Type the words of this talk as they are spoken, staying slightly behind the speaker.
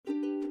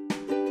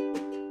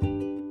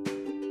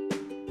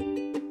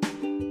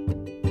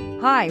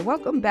Hi,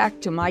 welcome back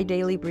to My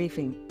Daily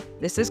Briefing.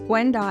 This is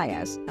Gwen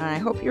Diaz, and I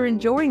hope you're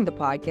enjoying the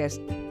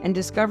podcast and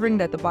discovering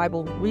that the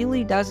Bible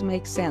really does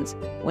make sense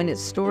when its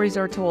stories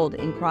are told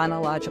in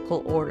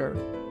chronological order.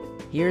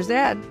 Here's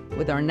Ed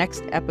with our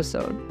next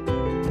episode.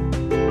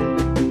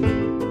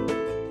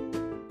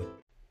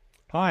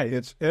 Hi,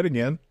 it's Ed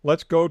again.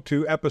 Let's go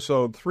to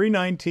episode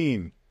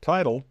 319,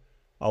 titled,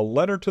 A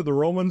Letter to the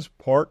Romans,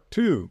 Part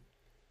 2.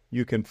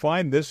 You can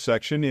find this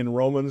section in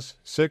Romans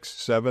 6,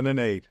 7, and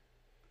 8.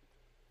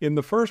 In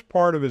the first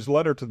part of his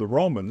letter to the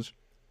Romans,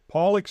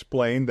 Paul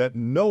explained that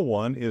no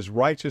one is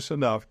righteous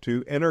enough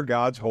to enter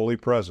God's holy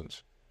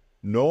presence.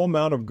 No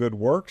amount of good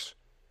works,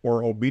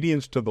 or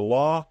obedience to the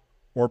law,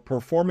 or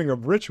performing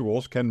of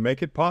rituals can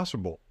make it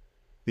possible.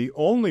 The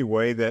only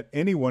way that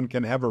anyone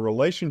can have a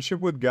relationship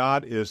with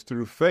God is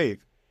through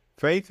faith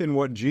in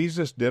what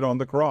Jesus did on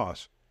the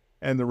cross.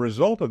 And the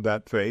result of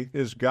that faith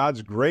is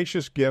God's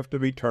gracious gift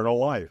of eternal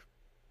life.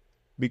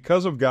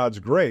 Because of God's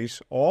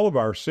grace, all of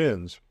our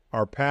sins,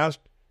 our past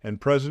and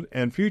present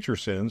and future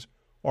sins,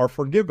 are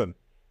forgiven,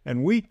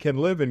 and we can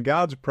live in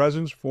God's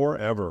presence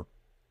forever.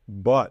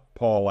 But,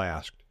 Paul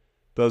asked,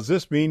 does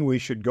this mean we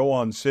should go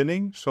on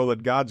sinning so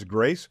that God's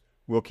grace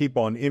will keep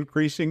on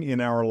increasing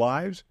in our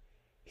lives?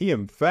 He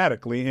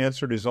emphatically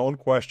answered his own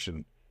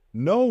question.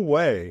 No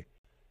way!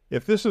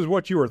 If this is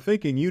what you are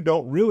thinking, you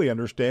don't really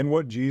understand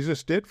what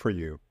Jesus did for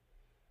you.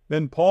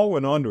 Then Paul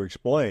went on to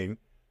explain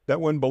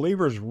that when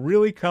believers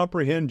really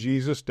comprehend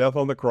Jesus' death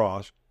on the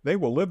cross, they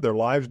will live their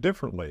lives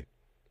differently.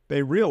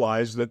 They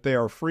realize that they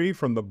are free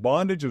from the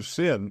bondage of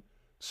sin,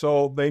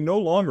 so they no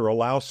longer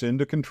allow sin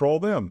to control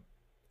them.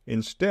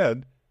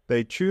 Instead,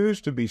 they choose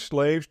to be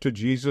slaves to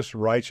Jesus'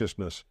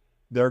 righteousness.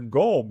 Their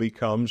goal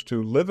becomes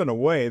to live in a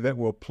way that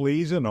will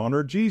please and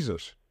honor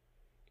Jesus.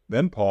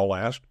 Then Paul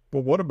asked,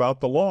 well, what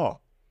about the law?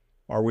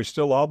 Are we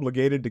still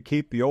obligated to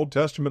keep the Old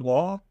Testament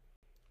law?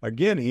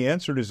 Again, he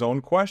answered his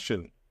own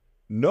question.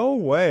 No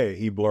way,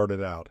 he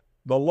blurted out.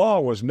 The law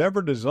was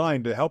never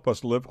designed to help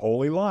us live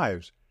holy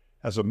lives.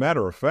 As a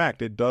matter of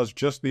fact, it does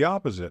just the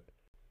opposite.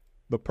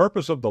 The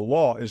purpose of the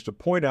law is to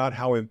point out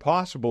how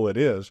impossible it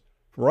is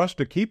for us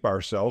to keep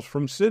ourselves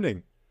from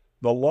sinning.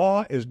 The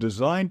law is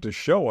designed to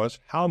show us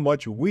how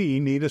much we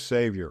need a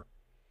Savior.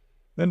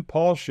 Then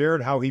Paul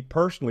shared how he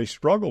personally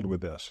struggled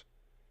with this.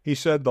 He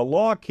said, the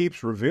law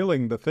keeps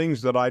revealing the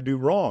things that I do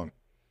wrong,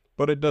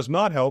 but it does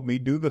not help me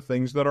do the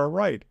things that are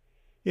right.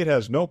 It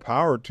has no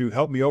power to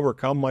help me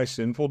overcome my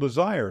sinful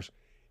desires.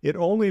 It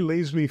only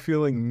leaves me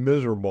feeling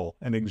miserable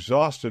and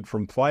exhausted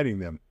from fighting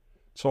them.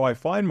 So I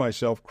find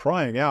myself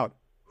crying out,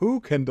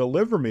 who can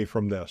deliver me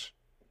from this?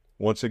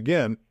 Once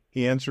again,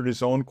 he answered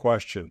his own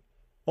question.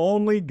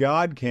 Only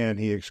God can,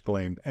 he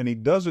exclaimed, and he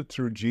does it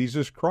through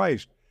Jesus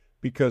Christ,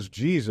 because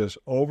Jesus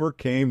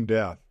overcame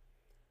death.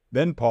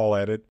 Then Paul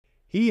added,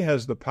 he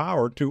has the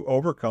power to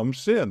overcome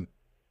sin.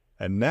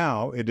 And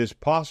now it is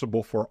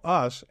possible for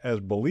us as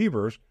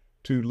believers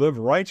to live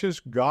righteous,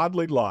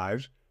 godly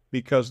lives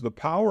because the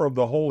power of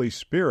the Holy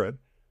Spirit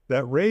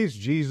that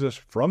raised Jesus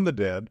from the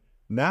dead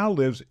now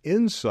lives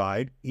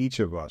inside each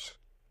of us.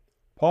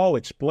 Paul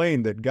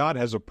explained that God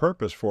has a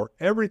purpose for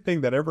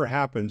everything that ever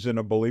happens in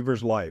a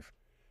believer's life.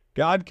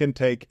 God can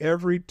take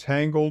every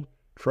tangled,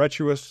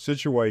 treacherous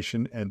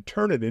situation and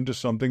turn it into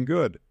something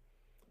good.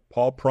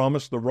 Paul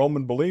promised the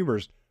Roman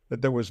believers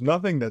that there was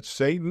nothing that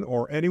Satan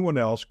or anyone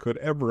else could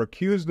ever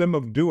accuse them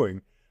of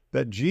doing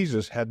that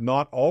Jesus had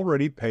not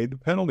already paid the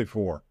penalty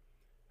for.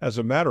 As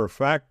a matter of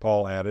fact,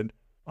 Paul added,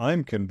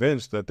 I'm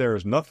convinced that there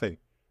is nothing,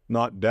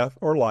 not death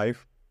or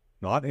life,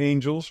 not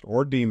angels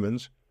or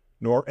demons,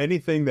 nor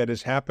anything that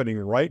is happening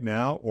right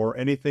now or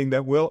anything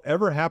that will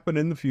ever happen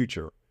in the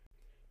future,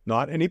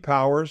 not any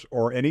powers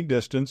or any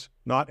distance,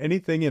 not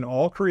anything in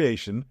all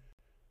creation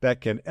that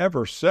can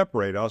ever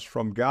separate us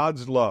from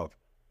God's love,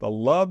 the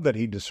love that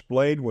he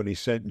displayed when he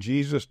sent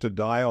Jesus to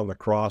die on the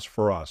cross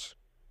for us.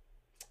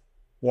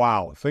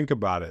 Wow, think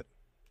about it.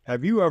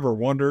 Have you ever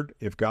wondered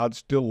if God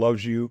still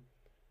loves you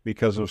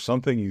because of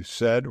something you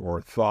said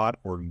or thought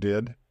or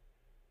did?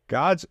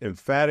 God's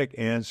emphatic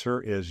answer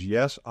is,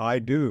 yes, I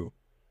do.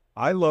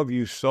 I love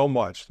you so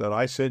much that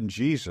I sent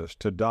Jesus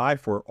to die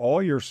for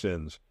all your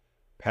sins,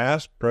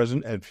 past,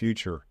 present, and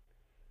future.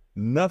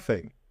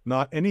 Nothing,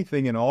 not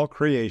anything in all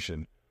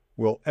creation,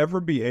 will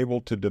ever be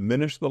able to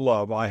diminish the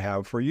love I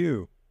have for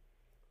you.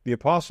 The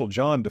Apostle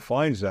John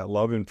defines that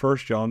love in 1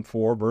 John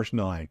 4, verse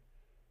 9.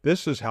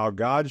 This is how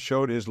God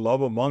showed his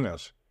love among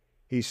us.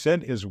 He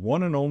sent his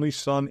one and only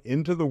Son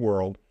into the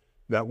world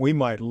that we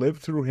might live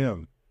through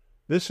him.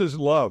 This is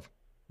love,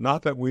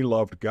 not that we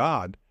loved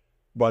God,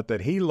 but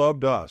that he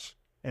loved us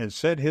and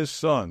sent his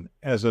Son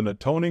as an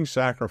atoning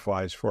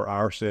sacrifice for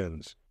our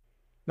sins.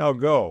 Now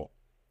go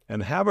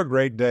and have a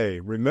great day,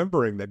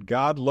 remembering that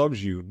God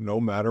loves you no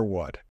matter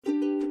what.